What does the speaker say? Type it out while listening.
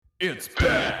It's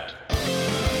bad.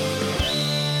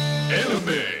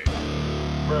 Anime.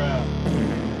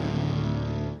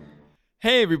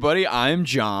 Hey everybody, I'm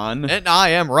John. And I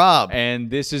am Rob.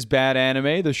 And this is Bad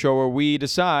Anime, the show where we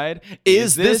decide,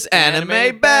 Is this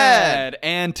anime bad?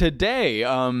 And today,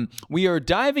 we are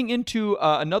diving into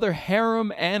another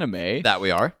harem anime. That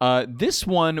we are. This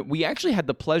one, we actually had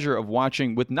the pleasure of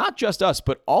watching with not just us,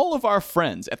 but all of our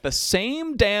friends at the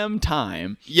same damn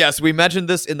time. Yes, we mentioned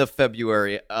this in the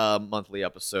February monthly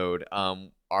episode.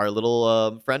 Our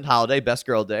little friend holiday, Best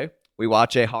Girl Day. We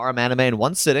watch a harem anime in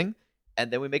one sitting, and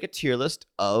then we make a tier list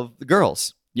of the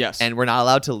girls. Yes. And we're not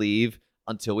allowed to leave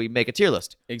until we make a tier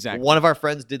list. Exactly. One of our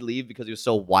friends did leave because he was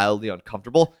so wildly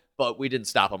uncomfortable, but we didn't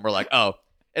stop him. We're like, oh.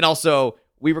 And also,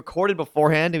 we recorded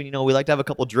beforehand, and we like to have a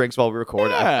couple drinks while we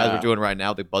record, Yeah. as we're doing right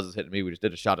now. The buzz is hitting me. We just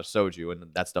did a shot of soju,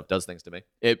 and that stuff does things to me.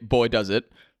 Boy, does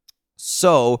it.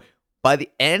 So, by the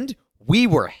end, we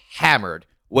were hammered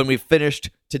when we finished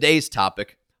today's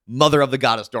topic, Mother of the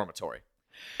Goddess Dormitory.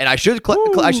 And I should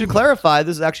clarify,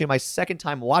 this is actually my second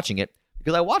time watching it,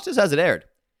 because I watched this as it aired.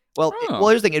 Well,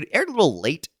 here's the thing. It aired a little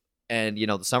late, and,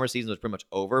 the summer season was pretty much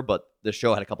over, but the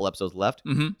show had a couple episodes left.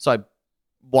 Mm-hmm. So I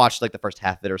watched, like, the first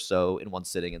half of it or so in one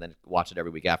sitting, and then watched it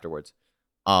every week afterwards.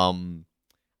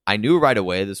 I knew right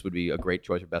away this would be a great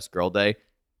choice for Best Girl Day.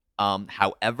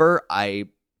 However, I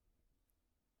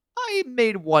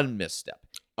made one misstep.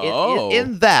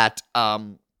 In that,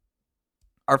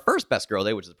 our first Best Girl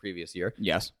Day, which is the previous year,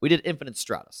 Yes. we did Infinite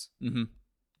Stratus. Mm-hmm.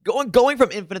 Going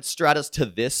from Infinite Stratus to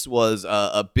this was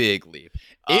a big leap.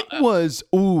 It was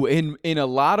in a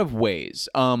lot of ways.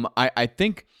 I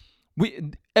think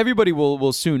everybody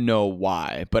will soon know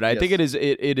why, but I think it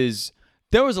is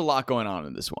there was a lot going on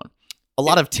in this one. A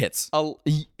lot of tits. To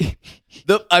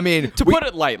To put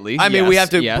it lightly. we have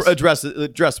to yes.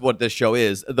 address what this show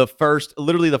is.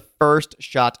 Literally the first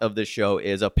shot of this show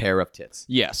is a pair of tits.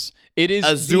 Yes, it is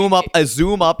A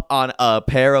zoom up on a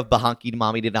pair of Bahanki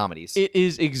Mommy Denomities. It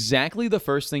is exactly the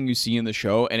first thing you see in the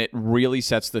show, and it really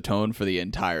sets the tone for the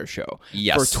entire show.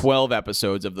 Yes. For 12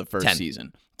 episodes of the first 10.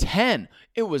 season. 10.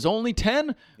 It was only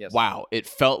 10? Yes. Wow, it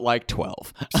felt like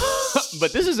 12.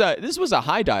 But this was a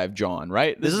high dive, John,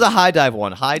 right? This is a high dive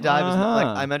one. High dive is not, like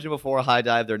Uh-huh. I mentioned before. High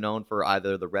dive, they're known for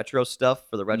either the retro stuff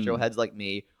for the retro heads like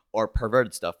me, or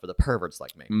perverted stuff for the perverts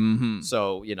like me. Mm-hmm.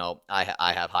 So I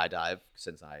have high dive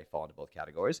since I fall into both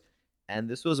categories, and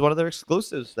this was one of their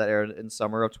exclusives that aired in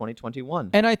summer of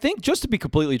 2021. And I think, just to be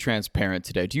completely transparent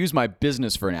today, to use my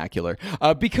business vernacular,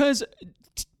 because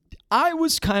I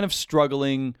was kind of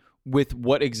struggling with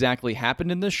what exactly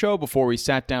happened in this show before we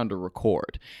sat down to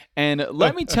record. And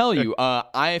let me tell you,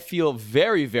 I feel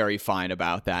very, very fine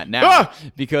about that now,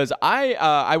 because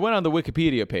I went on the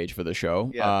Wikipedia page for the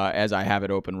show, as I have it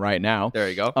open right now. There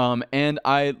you go. And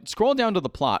I scrolled down to the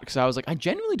plot because I was like, I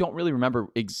genuinely don't really remember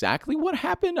exactly what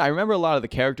happened. I remember a lot of the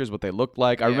characters, what they looked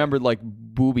like. I remember like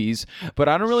boobies, but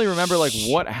I don't really remember like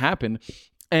what happened.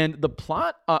 And the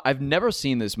plot, I've never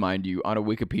seen this, mind you, on a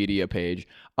Wikipedia page.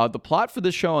 The plot for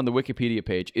this show on the Wikipedia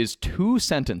page is 2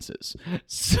 sentences.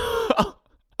 So,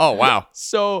 Oh wow.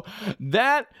 so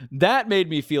that made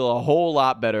me feel a whole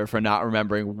lot better for not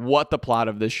remembering what the plot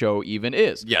of this show even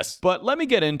is. Yes. But let me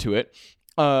get into it.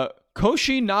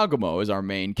 Koshi Nagumo is our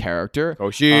main character.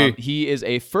 Koshi. He is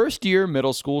a first-year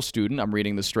middle school student, I'm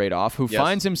reading this straight off, who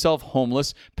finds himself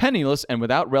homeless, penniless, and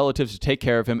without relatives to take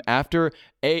care of him after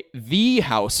the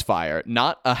house fire.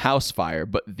 Not a house fire,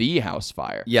 but the house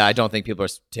fire. Yeah, I don't think people are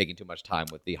taking too much time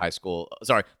with the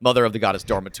Mother of the Goddess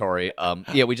Dormitory.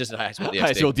 We just did High School DxD.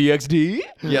 High School DxD?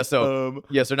 Yeah, so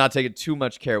they're not taking too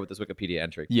much care with this Wikipedia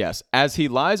entry. Yes. As he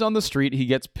lies on the street, he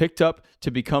gets picked up to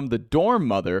become the dorm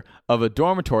mother of a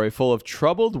dormitory full of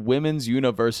troubled women's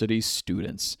university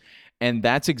students. And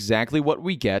that's exactly what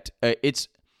we get. It's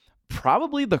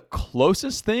probably the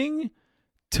closest thing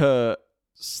to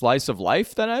slice of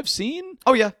life that I've seen.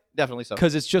 Oh yeah, definitely so.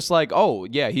 Because it's just like, oh,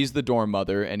 yeah, he's the dorm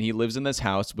mother, and he lives in this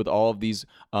house with all of these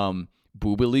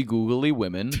boobily googly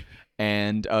women,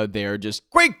 and they're just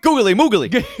Great googly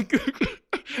moogly.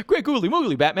 great googly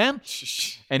moogly, Batman.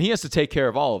 And he has to take care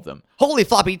of all of them. Holy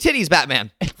floppy titties,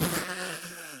 Batman.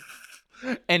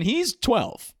 And he's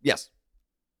 12, Yes.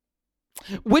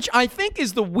 which I think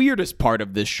is the weirdest part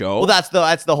of this show. Well, that's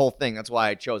the whole thing. That's why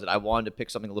I chose it. I wanted to pick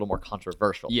something a little more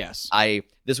controversial. Yes.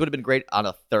 This would have been great on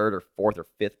a 3rd or 4th or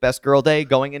 5th Best Girl Day.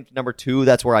 Going into number 2,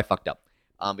 that's where I fucked up,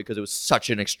 because it was such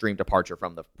an extreme departure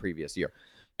from the previous year.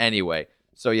 Anyway,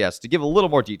 so yes, to give a little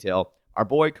more detail, our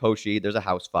boy Koshi, there's a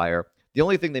house fire. The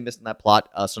only thing they missed in that plot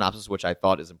synopsis, which I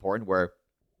thought is important, where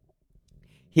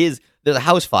there's a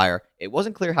house fire. It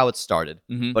wasn't clear how it started,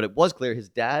 Mhm. but it was clear his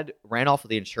dad ran off with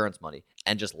the insurance money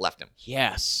and just left him.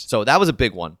 Yes. So that was a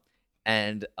big one.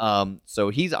 And so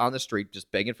he's on the street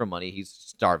just begging for money. He's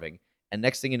starving. And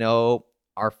next thing you know,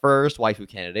 our first waifu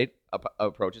candidate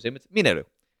approaches him. It's Minoru.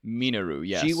 Minoru,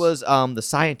 yes. She was the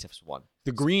scientist one.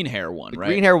 the green hair one, The right?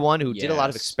 green hair one who did a lot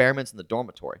of Yes. experiments in the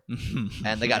dormitory.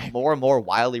 And they got more and more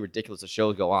wildly ridiculous as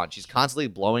shows go on. She's constantly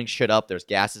blowing shit up. There's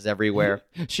gases everywhere.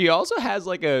 She also has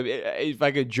like if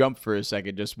I could jump for a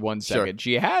second, just 1 Sure. second.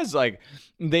 She has like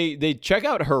they check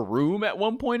out her room at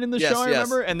one point in the Yes, show, I yes.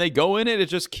 remember, and they go in and it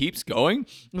just keeps going.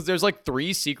 'Cause there's like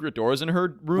 3 secret doors in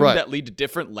her room Right. that lead to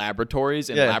different laboratories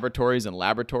and Yeah. laboratories and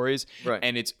laboratories. Right.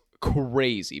 And it's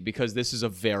crazy because this is a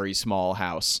very small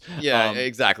house. Yeah,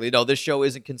 exactly. No, this show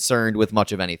isn't concerned with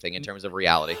much of anything in terms of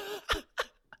reality.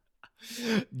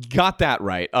 Got that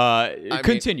right. mean-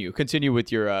 Continue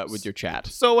with your chat.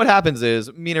 So what happens is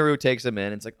Minoru takes him in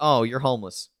and it's like, "Oh, you're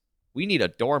homeless. We need a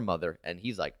dorm mother." And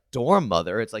he's like, "Dorm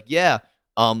mother?" It's like, "Yeah.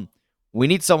 We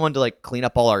need someone to like clean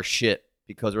up all our shit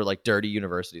because we're like dirty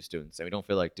university students and we don't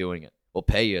feel like doing it. We'll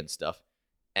pay you and stuff."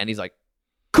 And he's like,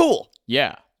 "Cool."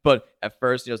 Yeah. But at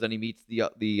first, then he meets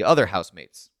the other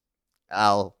housemates.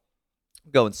 I'll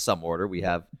go in some order. We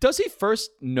have Does he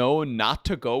first know not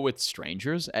to go with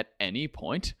strangers at any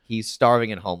point? he's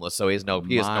starving and homeless, so he has no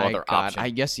My other God, option. I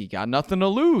guess he got nothing to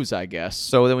lose, I guess.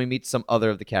 So then we meet some other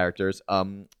of the characters.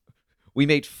 We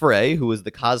meet Frey, who is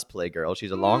the cosplay girl.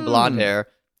 She's a long blonde hair,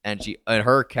 and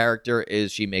her character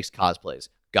is she makes cosplays.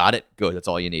 Got it? Good. That's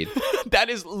all you need. That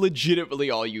is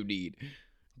legitimately all you need.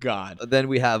 God. Then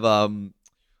we have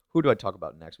who do I talk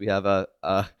about next? We have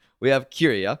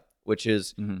Kiria, which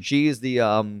is Mhm. she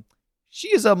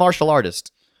is a martial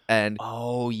artist, and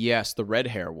Oh, yes, the red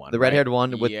hair one. the red-haired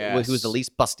one with Yes. who's the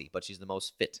least busty, but she's the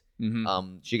most fit.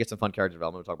 Mhm. She gets some fun character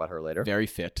development. We'll talk about her later. Very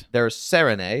fit. There's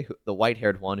Serene, the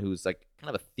white-haired one, who's like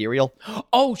kind of ethereal.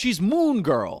 Oh, she's Moon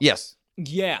Girl. Yes.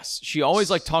 Yes. She always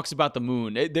like talks about the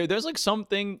moon. There's like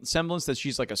something semblance that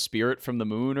she's like a spirit from the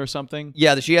moon or something.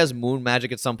 Yeah, she has moon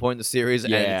magic at some point in the series,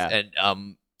 Yeah.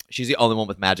 and she's the only one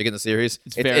with magic in the series.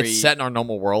 It's It's very- set in our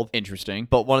normal world. Interesting.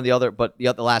 But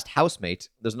the last housemate,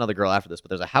 there's another girl after this, but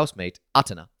there's a housemate,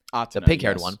 Atena, the Atena,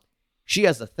 pink-haired yes. one. She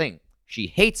has the thing. She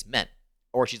hates men,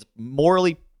 or she's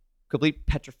morally completely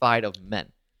petrified of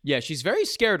men. Yeah, she's very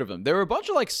scared of him. There were a bunch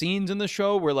of like scenes in the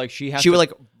show where like she Would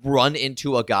like run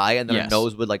into a guy, and then Yes. her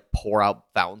nose would like pour out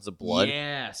fountains of blood.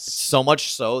 Yes. So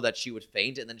much so that she would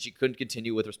faint, and then she couldn't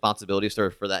continue with responsibilities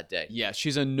for that day. Yeah,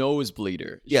 she's a nose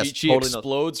bleeder. Yes, she totally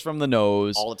explodes from the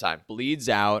nose, All the time. bleeds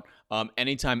out.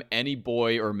 Anytime any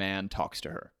boy or man talks to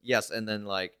her. Yes, and then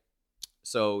like,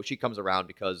 so she comes around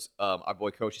because our boy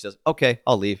Koshi says, "Okay,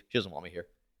 I'll leave." She doesn't want me here,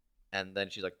 and then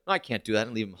she's like, "No, I can't do that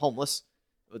and leave him homeless."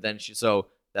 But then so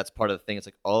that's part of the thing. It's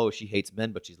like, oh, she hates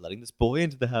men, but she's letting this boy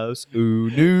into the house. Ooh,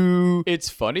 no. It's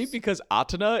funny because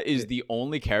Atena is the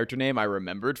only character name I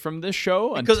remembered from this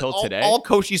show Because until today. all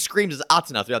Koshi screams is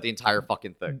Atena throughout the entire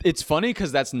fucking thing. It's funny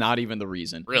because that's not even the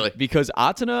reason. Really? Because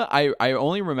Atena, I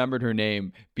only remembered her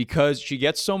name because she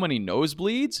gets so many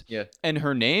nosebleeds. Yeah. And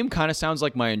her name kind of sounds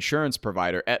like my insurance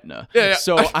provider, Aetna. Yeah.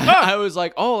 So I was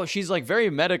like, oh, she's like very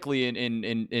medically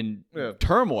in Yeah.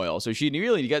 turmoil. So she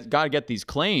really got to get these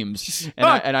claims.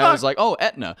 And I was like, oh,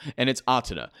 Aetna. And it's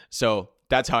Atena. So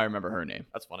that's how I remember her name.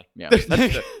 That's funny. Yeah.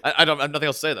 I don't I have nothing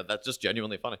else to say. That's just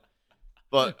genuinely funny.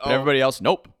 But But everybody else,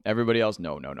 nope. Everybody else,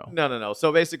 no. No.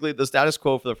 So basically, the status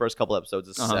quo for the first couple episodes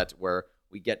is Uh-huh. set where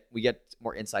we get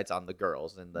more insights on the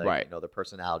girls and the Right. the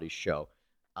personalities show.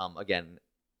 Again,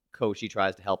 Koshi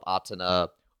tries to help Atena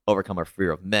overcome her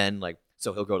fear of men. Like,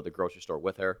 so he'll go to the grocery store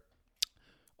with her.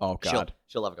 Oh, God.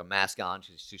 She'll have like a mask on.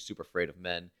 She's super afraid of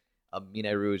men.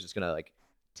 Minoru is just gonna like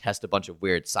test a bunch of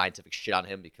weird scientific shit on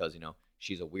him because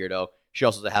she's a weirdo. She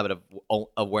also has a habit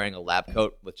of wearing a lab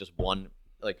coat with just one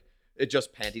it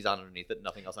just panties on underneath it,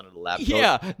 nothing else under the lab coat.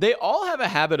 Yeah, they all have a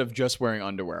habit of just wearing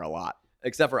underwear a lot.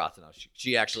 Except for Atena.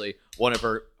 She actually one of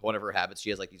her habits.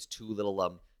 She has like these two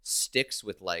little sticks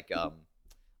with like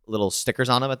little stickers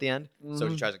on them at the end. So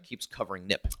she tries to keeps covering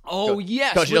nip. Oh,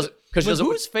 yes. Because she doesn't. Because she doesn't.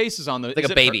 Whose face is on the? Like is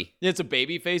a it baby. It's a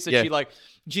baby face that Yeah.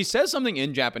 she says something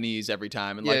in Japanese every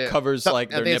time and Yeah. covers So- like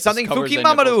their I think nipples. something covers their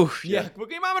Fukimamaru. nipples. Yeah,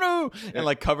 Fukimamaru. And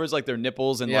like covers like their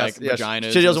nipples and like vaginas She and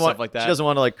doesn't stuff want. like that. She doesn't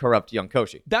want to like corrupt young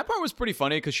Koshi. That part was pretty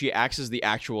funny because she acts as the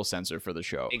actual censor for the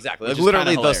show. Exactly. which Like is literally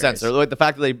kinda the hilarious. censor. Like the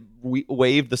fact that they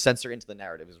waved the censor into the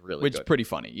narrative is really Which is good. pretty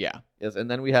funny. Yeah. Yes, and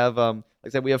then we have like I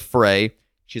said, we have Frey.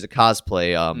 She's a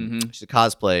cosplay. Mhm. She's a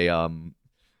cosplay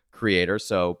creator.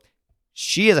 So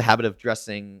she has a habit of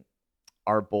dressing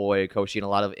our boy Koshi in a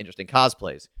lot of interesting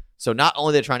cosplays. So not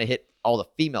only they're trying to hit all the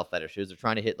female fetishes, they're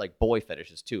trying to hit like boy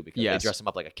fetishes too, because Yes. they dress him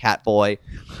up like a cat boy,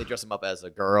 they dress him up as a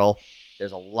girl.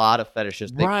 There's a lot of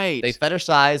fetishes. Right. They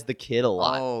fetishize the kid a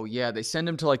lot. Oh yeah, they send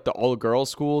him to like the all-girls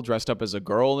school dressed up as a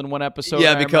girl in one episode. Yeah,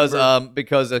 I remember.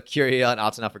 because Kiria and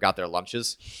Atana forgot their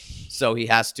lunches, so he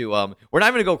has to. We're not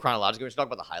even gonna go chronologically. We're just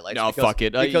talking about the highlights. No, because, fuck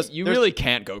it. Because You there's- really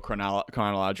can't go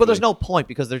chronologically. But there's no point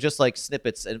because they're just like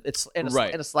snippets, and it's in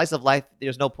Right. a slice of life.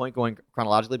 There's no point going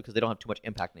chronologically because they don't have too much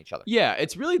impact on each other. Yeah,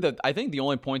 it's really I think the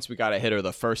only points we gotta hit are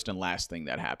the first and last thing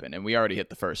that happened, and we already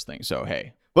hit the first thing. So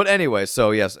hey, But anyway,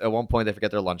 so yes, at one point they forget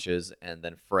their lunches, and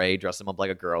then Frey dresses him up like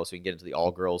a girl so he can get into the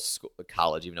all-girls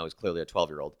college, even though he's clearly a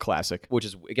 12-year-old. classic. Which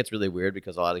is, it gets really weird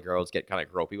because a lot of the girls get kind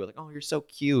of gropey. We're like, oh, you're so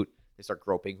cute. They start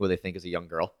groping who they think is a young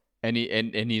girl. And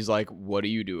he's like, "What are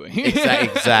you doing?"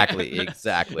 Exactly.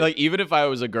 Like even if I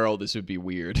was a girl, this would be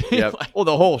weird. Yeah. Like, Well,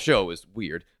 the whole show is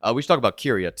weird. We should talk about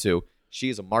Kiria too. She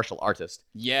is a martial artist.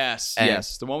 yes, And-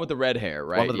 yes, the one with the red hair,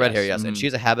 right? One with the red hair, yes. And Mhm. she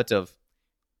has a habit of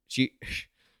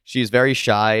she's very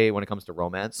shy when it comes to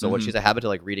romance. So what Mhm. she's a habit of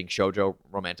like reading shoujo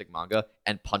romantic manga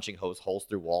and punching holes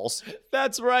through walls.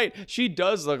 That's right. She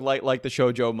does look like the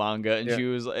shoujo manga, and Yeah. she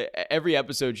was every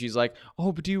episode. She's like,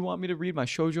 "Oh, but do you want me to read my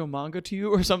shoujo manga to you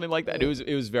or something like that?"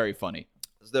 It was very funny.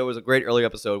 There was a great earlier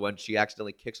episode when she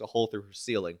accidentally kicks a hole through her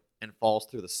ceiling and falls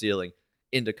through the ceiling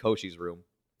into Koshi's room.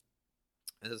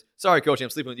 And says, "Sorry, Koshi, I'm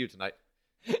sleeping with you tonight."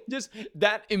 Just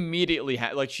that immediately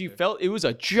like she felt it was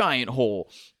a giant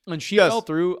hole, and she Yes. fell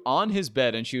through on his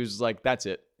bed, and she was like, "That's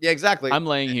it. Yeah, exactly. I'm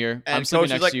laying here. and I'm sleeping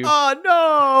Koshi's next like, to you." "Oh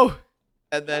no!"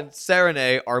 And then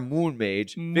Serene, our moon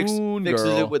mage, Moon fixes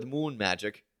girl. it with moon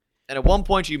magic. And at one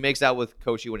point, she makes out with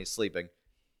Koshi when he's sleeping,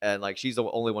 and like she's the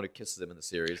only one who kisses him in the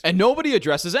series. And nobody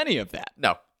addresses any of that.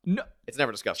 No, No, it's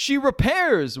never discussed. she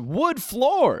repairs wood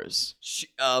floors.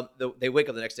 They wake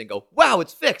up the next day and go, "Wow,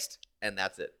 it's fixed," and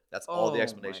that's it. That's all the Oh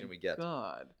explanation my we get.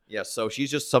 God. Yeah, so she's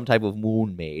just some type of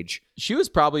moon mage. She was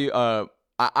probably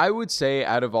I would say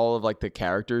out of all of like the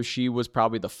characters, she was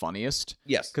probably the funniest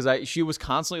Yes, because she was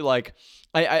constantly like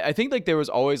I think like there was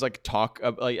always like talk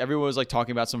of, like everyone was like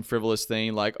talking about some frivolous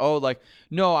thing like, oh, like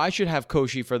no, I should have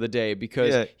Koshi for the day because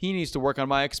Yeah. he needs to work on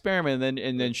my experiment,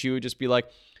 and then she would just be like,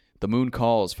 the moon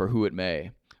calls for who it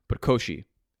may, but Koshi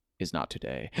is not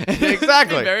today.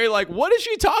 Exactly. Very like, what is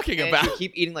she talking and about? she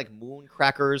keep eating like moon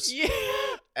crackers, Yeah.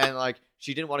 and like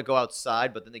she didn't want to go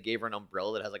outside, but then they gave her an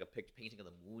umbrella that has like a painting of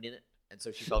the moon in it, and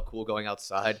so she felt cool going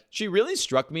outside. She really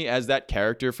struck me as that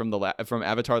character from from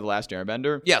Avatar: The Last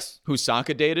Airbender, Yes, who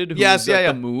Sokka dated. Who Yes, was, yeah, like,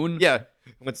 yeah. the moon. yeah.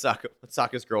 When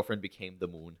Sokka's girlfriend became the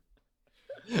moon.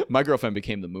 My girlfriend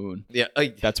became the moon. Yeah,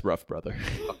 That's rough, brother.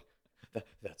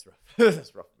 that's rough.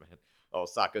 That's rough, man. Oh,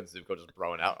 Sokka and Zuko just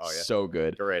broing out. Oh yeah, So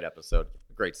good. great episode.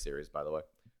 Great series, by the way.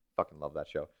 Fucking love that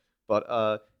show.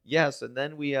 But yes, and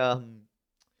then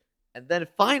and then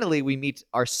finally we meet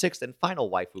our sixth and final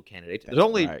waifu candidate. That's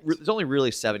right. There's only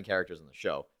really 7 characters in the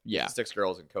show. Yeah. 6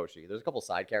 girls and Koshi. There's a couple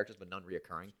side characters, but none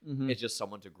reoccurring. Mhm. It's just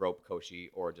someone to grope Koshi,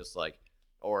 or just like,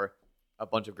 or a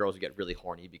bunch of girls who get really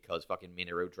horny because fucking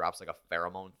Minoru drops like a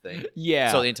pheromone thing.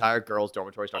 Yeah. So the entire girls'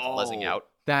 dormitory starts buzzing out.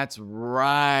 That's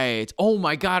right. Oh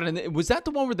my god! And was that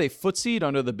the one where they footsied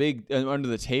under the under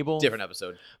the table? Different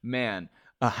episode. Man.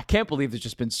 I can't believe there's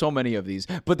just been so many of these.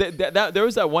 But there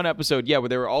was that one episode, yeah, where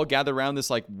they were all gathered around this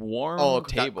like warm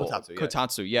table. Kotatsu, yeah.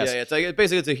 Kotatsu, yes. Yeah, it's like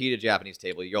basically it's a heated Japanese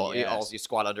table. You all Yes. you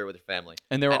squat under with your family.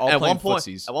 And they were all at playing one point,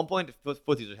 footsies. At one point,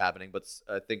 footsies are happening, but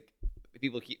I think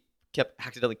people kept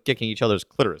accidentally kicking each other's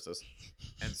clitorises,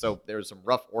 and so there was some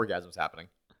rough orgasms happening.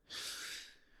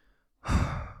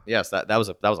 Yes, that was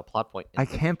a plot point. I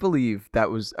can't believe that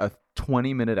was a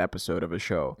 20-minute episode of a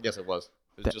show. Yes, it was.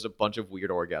 It was just a bunch of weird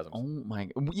orgasms. Oh my!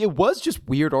 It was just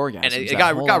weird orgasms. And it that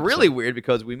got whole really episode. weird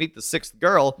because we meet the 6th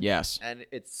girl, Yes. and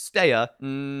it's Steya,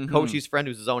 Mhm. Kochi's friend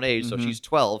who's his own age, so Mhm. she's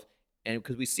 12, and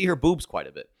because we see her boobs quite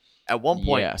a bit. At one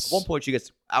point, Yes. she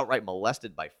gets outright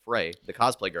molested by Frey, the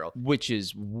cosplay girl. Which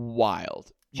is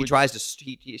wild. She tries to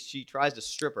she tries to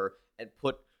strip her and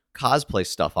put cosplay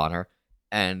stuff on her,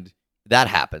 and that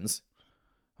happens.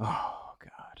 Oh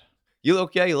god. You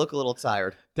okay? You look a little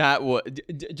tired. That was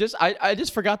just I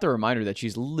just forgot the reminder that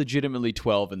she's legitimately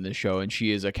 12 in this show, and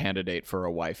she is a candidate for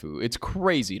a waifu. It's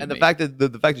crazy to And me. the fact that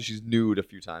the fact that she's nude a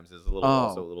few times is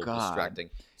also a little God. distracting.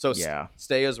 So Yeah.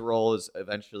 Steya's role is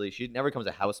eventually she never becomes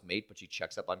a housemate, but she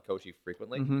checks up on Kochi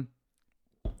frequently. Mhm.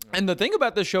 And the thing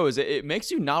about this show is it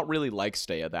makes you not really like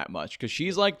Steya that much because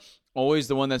she's like always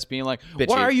the one that's being like, Bitchy.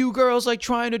 "What are you girls like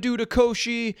trying to do to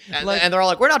Koshi?" And, like and they're all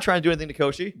like, "We're not trying to do anything to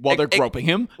Koshi." while they're groping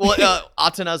him. Well,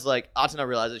 Atana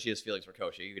realizes she has feelings for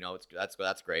Koshi. You know,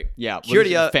 that's great. Yeah,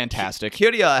 Kirya- fantastic.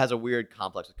 Kirya has a weird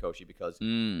complex with Koshi because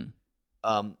Mm.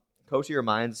 Koshi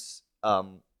reminds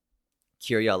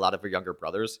Kirya a lot of her younger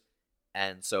brothers,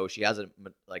 and so she has a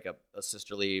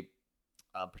sisterly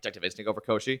protective instinct over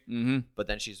Koshi. Mm-hmm. But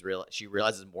then she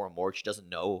realizes more and more she doesn't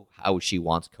know how she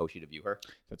wants Koshi to view her.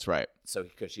 That's right. So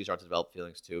because she starts to develop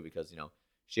feelings too, because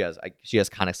she has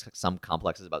kind of some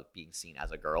complexes about being seen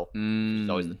as a girl. She's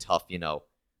always the tough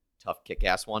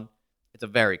kick-ass one. It's a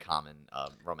very common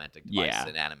romantic device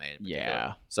in anime. In particular.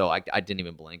 Yeah. So I didn't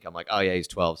even blink. I'm like, oh yeah, he's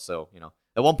 12. So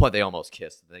at one point they almost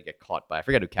kissed, and then they get caught by I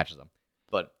forget who catches them.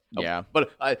 But Yeah.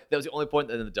 that was the only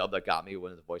point in the dub that got me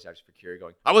when the voice actor for Kiri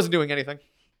going, I wasn't doing anything.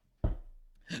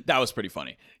 That was pretty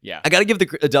funny. Yeah. I got to give the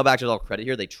dub actors all credit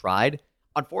here. They tried.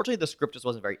 Unfortunately, the script just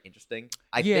wasn't very interesting.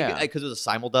 I think because it was a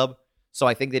simul dub, so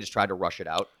I think they just tried to rush it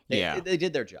out. They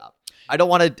did their job. I don't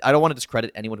want to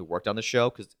discredit anyone who worked on the show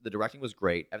because the directing was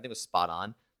great. Everything was spot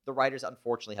on. The writers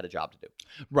unfortunately had a job to do.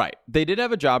 Right. They did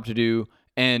have a job to do,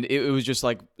 and it was just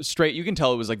like straight. You can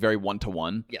tell it was like very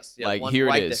one-to-one. Yes. Yeah, like one, here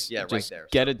right it is. There, just right there.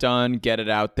 Get it done. Get it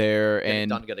out there.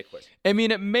 Get it quick. I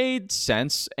mean, it made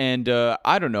sense. And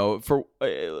I don't know.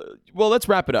 Well, let's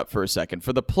wrap it up for a second.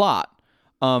 For the plot,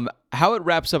 how it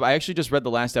wraps up, I actually just read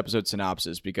the last episode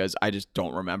synopsis because I just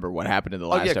don't remember what happened in the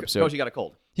last episode. Koshi got a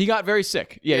cold. He got very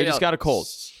sick. Yeah, he just got a cold.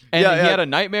 And he had a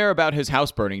nightmare about his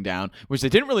house burning down, which they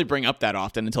didn't really bring up that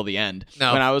often until the end.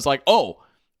 No. When I was like, oh,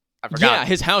 I forgot. yeah,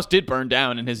 his house did burn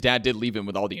down, and his dad did leave him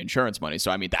with all the insurance money.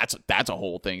 So, I mean, that's a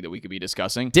whole thing that we could be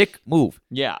discussing. Dick move.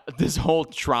 Yeah, this whole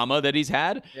trauma that he's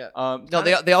had. Yeah.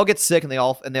 They all get sick, and they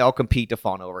all compete to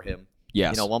fawn over him.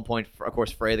 Yes. At one point, of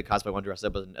course, Frey, the cosplay one, dresses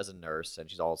up as a nurse, and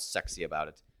she's all sexy about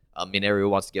it. Mineru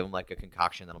wants to give him like a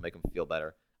concoction that'll make him feel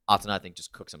better. Atana, I think,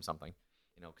 just cooks him something,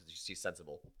 because she's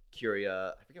sensible.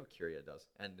 Kirya, I forget what Kirya does.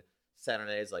 And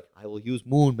Saturday is like, I will use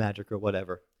moon magic or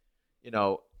whatever.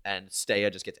 And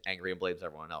Steya just gets angry and blames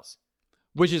everyone else.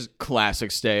 Which is classic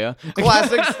Steya.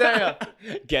 Classic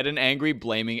Steya. Getting angry,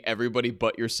 blaming everybody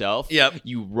but yourself. Yep.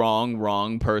 You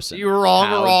wrong person. You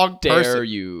wrong dare person.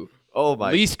 you. Oh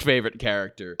my. Least favorite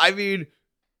character. I mean,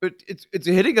 it's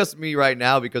hitting me right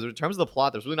now because in terms of the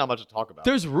plot, there's really not much to talk about.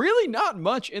 There's really not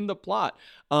much in the plot.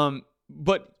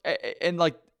 But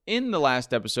like in the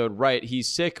last episode, right, he's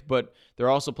sick, but they're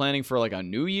also planning for like a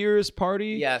New Year's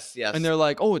party. Yes. And they're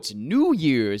like, oh, it's New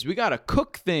Year's. We got to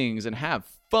cook things and have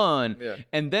fun. Yeah.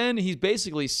 And then he's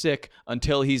basically sick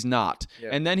until he's not. Yeah.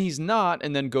 And then he's not,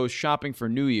 and then goes shopping for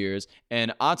New Year's.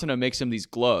 And Atana makes him these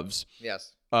gloves.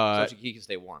 Yes. So he can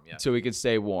stay warm, yeah. So he can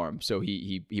stay warm. So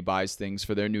he buys things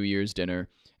for their New Year's dinner,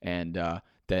 and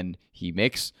then he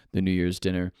makes the New Year's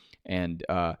dinner, and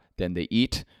then they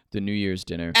eat the New Year's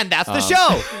dinner. And that's the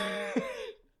show!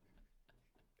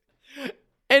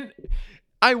 And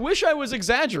I wish I was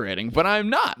exaggerating, but I'm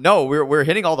not. No, we're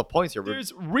hitting all the points here.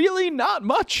 There's really not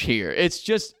much here. It's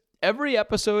just every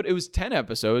episode, it was 10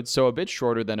 episodes, so a bit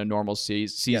shorter than a normal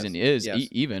season is,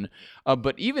 even.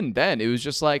 But even then, it was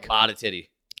just like... A lot of titty.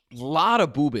 Lot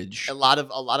of boobage. A lot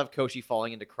of Koshi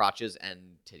falling into crotches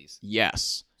and titties.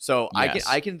 Yes. So Yes.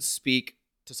 I can speak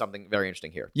to something very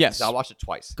interesting here. Yes. So I watched it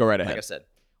twice. Go right ahead. Like I said,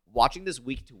 watching this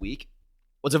week to week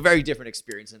was a very different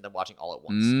experience than watching all at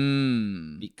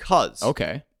once. Because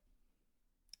okay,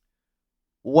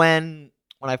 when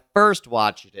I first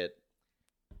watched it,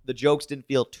 the jokes didn't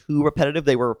feel too repetitive.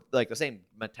 They were like the same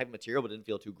type of material, but didn't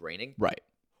feel too graining. right.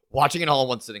 Watching it all in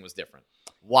one sitting was different.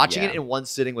 Watching Yeah. it in one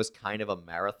sitting was kind of a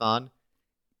marathon.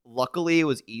 Luckily, it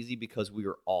was easy because we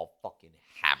were all fucking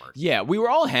hammered. Yeah, we were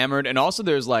all hammered, and also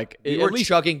there's like We at were least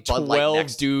chugging Bud Light 12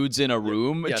 next. dudes in a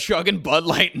room Yes. chugging Bud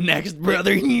Light next,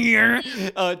 brother. Here,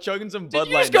 chugging some Bud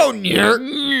you Light. just go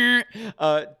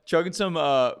chugging some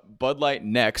Bud Light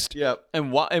next. Yep.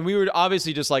 And we were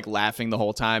obviously just like laughing the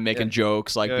whole time, making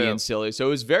jokes, like Yeah, being yeah. silly. So it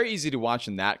was very easy to watch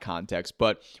in that context.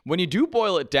 But when you do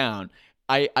boil it down,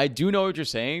 I do know what you're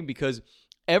saying, because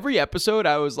every episode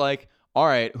I was like, all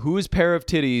right, whose pair of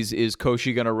titties is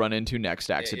Koshi going to run into next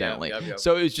accidentally? Yep.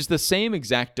 So it was just the same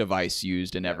exact device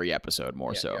used in every episode,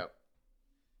 more so. Yeah.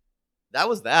 That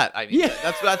was that. I mean, Yeah.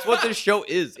 that's what this show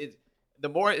is.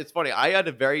 It's funny. I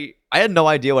had no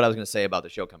idea what I was going to say about the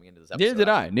show coming into this episode. Neither did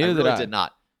I. Neither did really I. did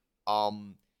not.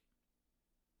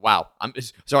 Wow.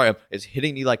 It's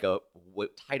hitting me like a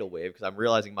tidal wave because I'm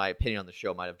realizing my opinion on the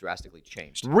show might have drastically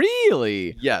changed.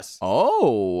 Really? Yes.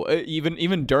 Oh,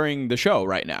 even during the show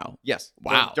right now. Yes.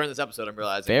 Wow. During this episode, I'm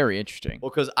realizing. Very interesting. Well,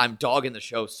 because I'm dogging the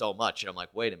show so much, and I'm like,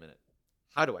 wait a minute.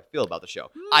 How do I feel about the show?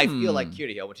 I feel like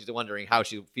Kiryu when she's wondering how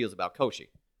she feels about Koshi.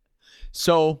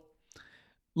 So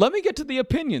let me get to the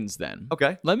opinions then.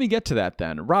 Okay. Let me get to that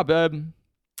then. Rob,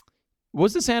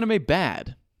 was this anime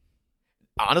bad?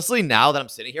 Honestly, now that I'm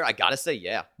sitting here, I gotta say,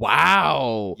 yeah.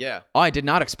 Wow. Yeah. Oh, I did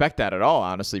not expect that at all,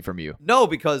 honestly, from you. No,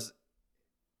 because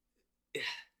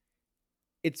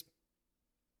it's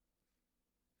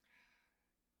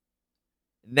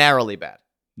narrowly bad.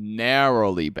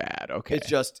 Narrowly bad. Okay. It's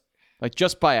just like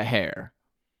just by a hair.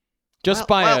 Just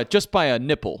Well, by a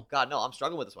nipple. God. No, I'm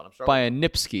struggling with this one. I'm struggling. By a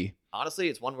nipski. Honestly,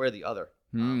 it's one way or the other.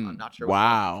 I'm not sure.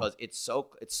 Wow. Which one, because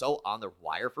it's so on the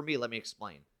wire for me. Let me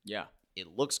explain. Yeah. It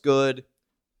looks good.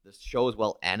 This show is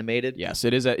well animated. Yes,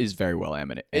 it is very well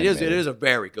animated. It is a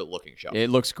very good looking show. It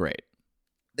looks great.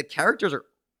 The characters are.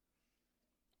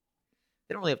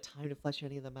 They don't really have time to flesh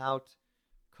any of them out.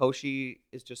 Koshi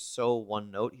is just so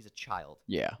one note. He's a child.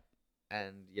 Yeah.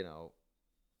 And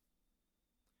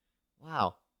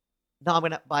wow. No, I'm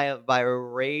gonna by a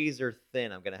razor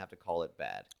thin. I'm gonna have to call it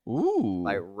bad. Ooh.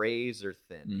 By razor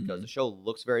thin, because Mhm. the show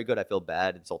looks very good. I feel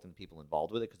bad insulting people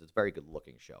involved with it because it's a very good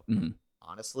looking show. Mhm.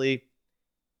 Honestly,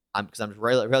 I'm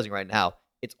realizing right now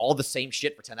it's all the same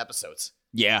shit for 10 episodes.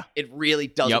 Yeah. It really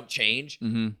doesn't Yep. change.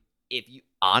 Mm-hmm. If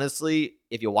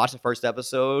you watch the first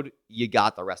episode, you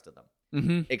got the rest of them,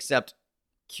 Mm-hmm. except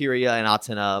Kirya and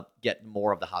Atena get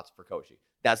more of the hots for Koshi.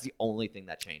 That's the only thing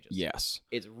that changes. Yes.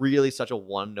 It's really such a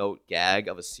one-note gag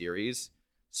of a series,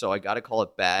 so I got to call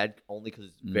it bad only because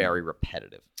it's very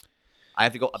repetitive. I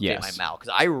have to go update my mouth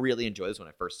because I really enjoyed this when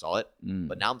I first saw it,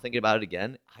 but now I'm thinking about it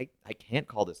again. I can't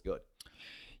call this good.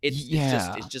 It's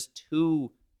just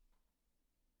too.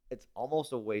 It's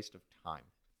almost a waste of time.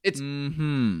 It's.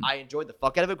 I enjoyed the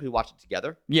fuck out of it because we watched it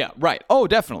together. Yeah. Right. Oh,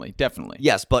 definitely.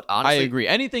 Yes, but honestly, I agree.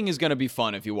 Anything is gonna be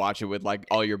fun if you watch it with like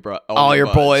all your buds,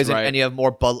 boys, right? and you have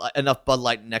more enough Bud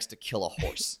Light next to kill a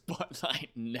horse. Bud Light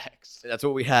next. That's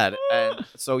what we had, and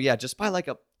so yeah, just by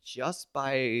the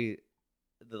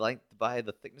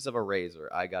thickness of a razor,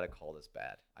 I gotta call this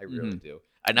bad. I really do,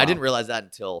 and I didn't realize that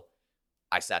until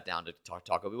I sat down to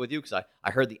talk with you because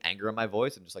I heard the anger in my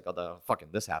voice and just like, oh, the fucking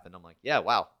this happened. I'm like, yeah,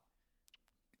 wow.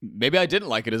 Maybe I didn't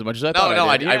like it as much as I thought.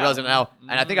 I did. I realize it now,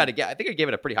 and I think I gave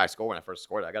it a pretty high score when I first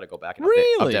scored it. I got to go back and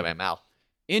Really? update my mouth.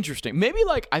 Interesting. Maybe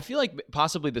like I feel like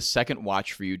possibly the second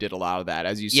watch for you did a lot of that,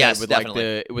 as you said, Yes, with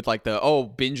definitely. like the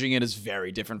binging it is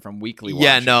very different from weekly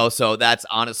Yeah, watching. no. So that's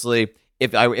honestly,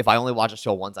 if I only watch a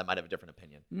show once, I might have a different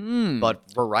opinion. But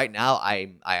But for right now,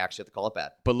 I actually have to call it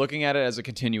bad looking at it as a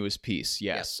continuous piece,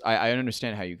 yes, I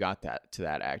understand how you got to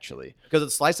that actually. because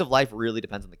the slice of life really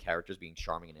depends on the characters being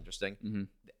charming and interesting. Mhm.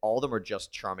 All of them are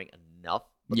just charming enough,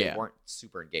 but Yeah. they weren't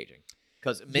super engaging.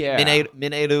 Because Yeah.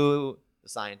 Mineru, the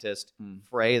scientist,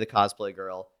 Frey, the cosplay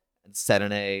girl, and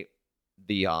Serene,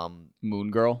 the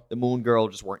Moon Girl. moon girl,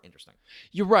 just weren't interesting.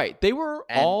 You're right. They were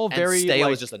And, all and very Stale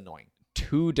like, was just annoying.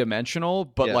 two-dimensional,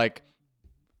 but Yeah. like,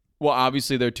 well,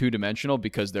 obviously they're two-dimensional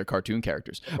because they're cartoon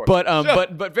characters. course. But Yeah.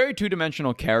 but very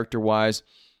two-dimensional character-wise.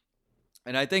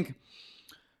 And I think,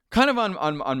 kind of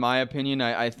on my opinion,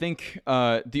 I think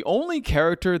the only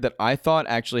character that I thought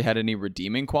actually had any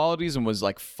redeeming qualities and was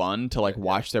like fun to like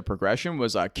watch their progression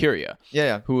was Kirya.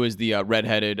 Yeah. Who is the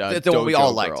redheaded The one we dojo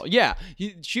all girl. liked. Yeah,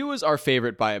 she was our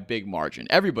favorite by a big margin.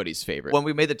 Everybody's favorite. When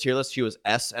we made the tier list, she was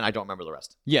S, and I don't remember the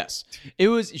rest. Yes,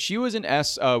 she was an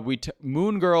S.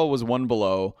 Moon Girl was one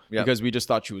below Yep. because we just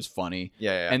thought she was funny.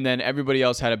 Yeah. And then everybody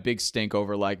else had a big stink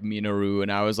over like Minoru, and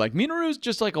I was like, Minoru's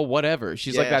just like a whatever.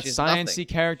 She's like Yeah, that she's sciencey nothing.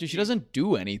 character. She doesn't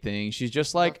do anything. She's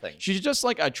just like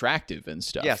Nothing. attractive and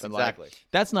stuff. Yes, and, like, exactly.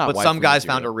 that's not. But waifu some guys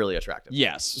material. found her really attractive.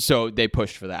 Yes, so they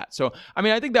pushed for that. So I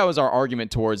mean, I think that was our argument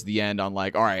towards the end on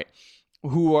like, all right,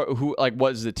 who like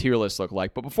what does the tier list look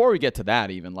like? But before we get to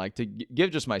that, even like to give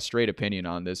just my straight opinion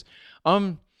on this,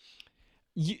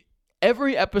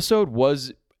 every episode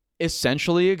was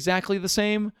essentially exactly the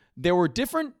same. There were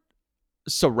different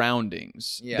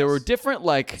surroundings. Yes. There were different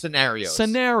like Scenarios.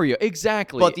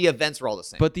 exactly. But the events were all the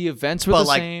same. But the events were But the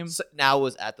like same. now it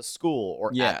was at the school or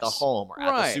at the Yes. home or at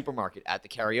Right. the supermarket, at the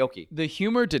karaoke. The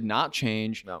humor did not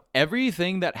change. No.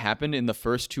 Everything that happened in the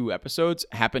first two episodes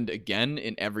happened again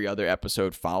in every other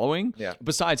episode following. Yeah.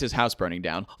 Besides his house burning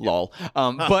down. Lol.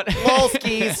 But Lol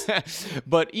skis.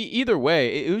 But either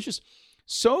way, it was just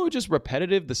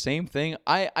repetitive, the same thing.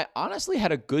 I honestly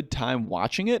had a good time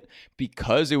watching it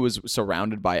because it was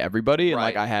surrounded by everybody and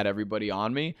like Right. I had everybody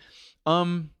on me.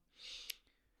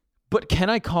 But can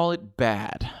I call it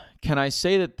bad? Can I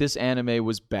say that this anime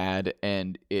was bad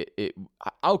and it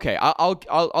okay,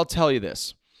 I'll tell you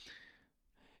this.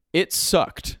 It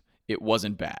sucked. It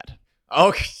wasn't bad.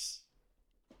 Okay.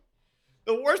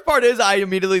 The worst part is I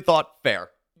immediately thought fair.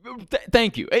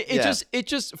 Thank you. It Yeah.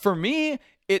 just for me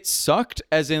it sucked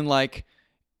as in like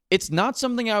it's not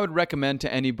something I would recommend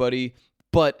to anybody,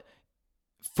 but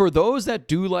for those that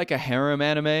do like a harem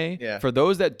anime, Yeah. for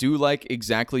those that do like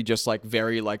exactly just like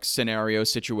very like scenario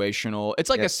situational, it's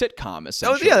like a sitcom Oh,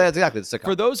 essentially. yeah, that's exactly the sitcom.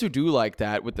 For those who do like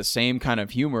that with the same kind of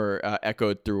humor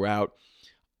echoed throughout,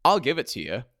 I'll give it to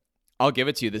you.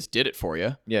 This did it for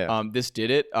you. Yeah. This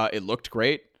did it. It looked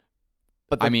great.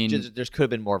 But I mean, there could have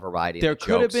been more variety. There in the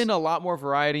could have jokes. been a lot more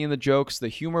variety in the jokes. The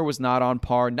humor was not on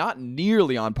par, not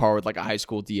nearly on par with like a High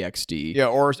School DxD. Yeah,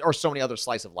 or so many other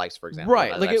slice of life, for example.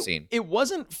 Right. That Like I've seen. it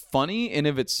wasn't funny in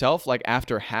of itself, like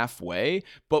after halfway,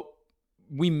 but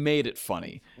we made it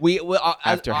funny.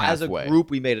 After as a halfway.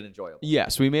 group, we made it enjoyable.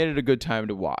 Yes, we made it a good time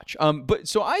to watch. But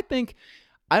so I think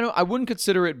I wouldn't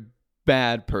consider it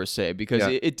bad per se because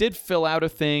it did fill out a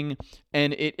thing,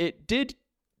 and it did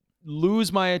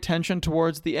lose my attention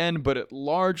towards the end, but it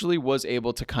largely was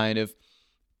able to kind of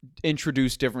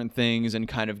introduce different things and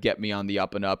kind of get me on the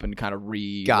up and up and kind of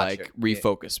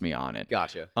refocus me on it.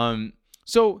 Gotcha.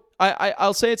 So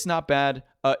I'll say it's not bad.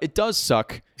 It does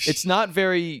suck. It's not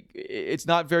very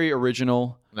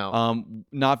original. No.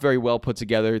 Not very well put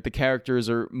together. The characters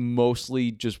are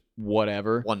mostly just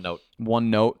whatever.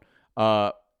 One note.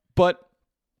 But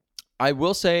I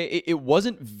will say it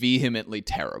wasn't vehemently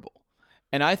terrible.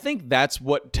 And I think that's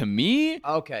what, to me,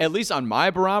 Okay. at least on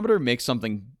my barometer, makes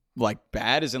something like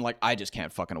bad, as in like I just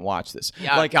can't fucking watch this.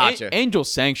 Yeah, like gotcha. Angel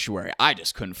Sanctuary, I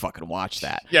just couldn't fucking watch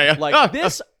that. Yeah. Like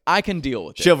this, I can deal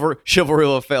with it. Chivalry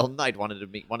of a Failed Knight wanted to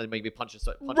make me punch his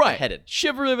head in.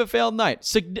 Chivalry of a Failed Knight.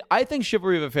 I think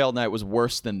Chivalry of a Failed Knight was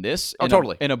worse than this.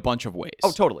 Totally. In a bunch of ways.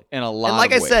 Oh, totally. In a lot. And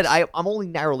like of I ways. said, I'm only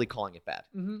narrowly calling it bad.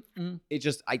 Mm-hmm. It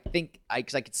just I think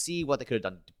because I could see what they could have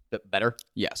done better.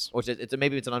 Yes. Which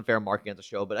maybe it's an unfair mark against the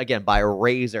show, but again, by a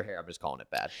razor hair, I'm just calling it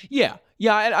bad. Yeah.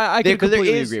 I can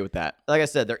completely agree with that. Like I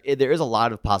said, there is a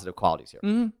lot of positive qualities here,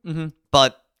 Mm-hmm.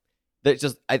 but there's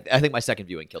just I think my second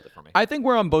viewing killed it for me. I think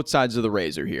we're on both sides of the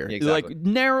razor here. Yeah, exactly. Like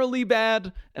narrowly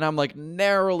bad, and I'm like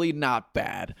narrowly not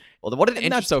bad. Well,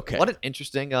 that's okay. What an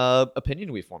interesting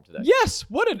opinion we formed today. Yes,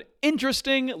 what an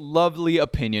interesting, lovely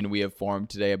opinion we have formed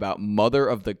today about Mother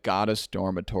of the Goddess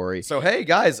Dormitory. So hey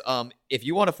guys, if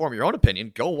you want to form your own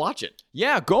opinion, go watch it.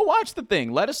 Yeah, go watch the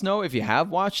thing. Let us know if you have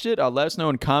watched it. Let us know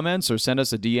in comments or send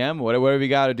us a DM, whatever you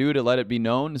got to do to let it be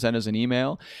known. Send us an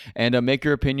email and make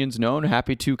your opinions known.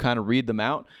 Happy to kind of read them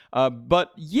out.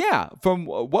 But yeah, from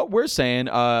what we're saying,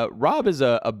 Rob is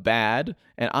a bad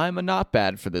and I'm a not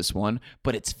bad for this one,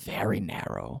 but it's very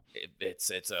narrow.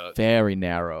 It's a very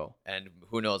narrow. And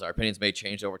who knows? Our opinions may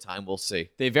change over time. We'll see.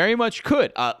 They very much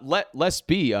could. Let's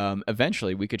be.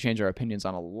 Eventually, we could change our opinions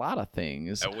on a lot of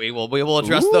things. We will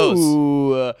address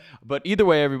those. But either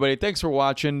way, everybody, thanks for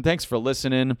watching. Thanks for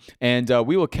listening, and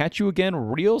we will catch you again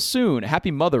real soon. Happy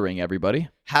mothering, everybody.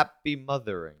 Happy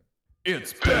mothering.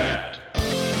 It's bad.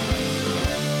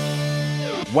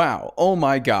 Wow, oh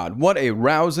my god, what a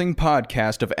rousing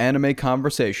podcast of anime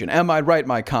conversation. Am I right,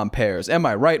 my compares? Am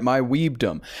I right, my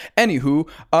weebdom? Anywho,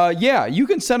 yeah, you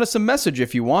can send us a message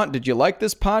if you want. Did you like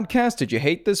this podcast? Did you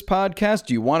hate this podcast?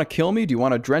 Do you want to kill me? Do you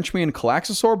want to drench me in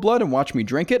Calaxosaur blood and watch me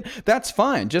drink it? That's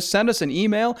fine. Just send us an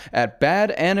email at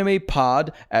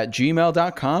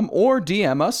badanimepod@gmail.com or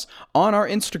DM us on our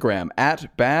Instagram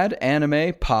at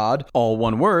badanimepod, all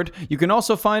one word. You can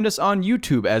also find us on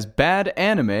YouTube as Bad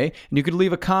Anime, and you can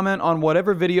leave a comment on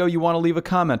whatever video you want to leave a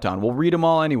comment on. We'll read them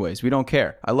all anyways. We don't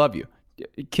care. I love you.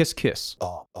 Kiss, kiss.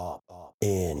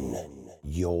 In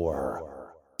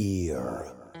your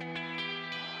ear.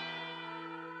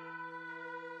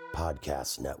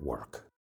 Podcast Network.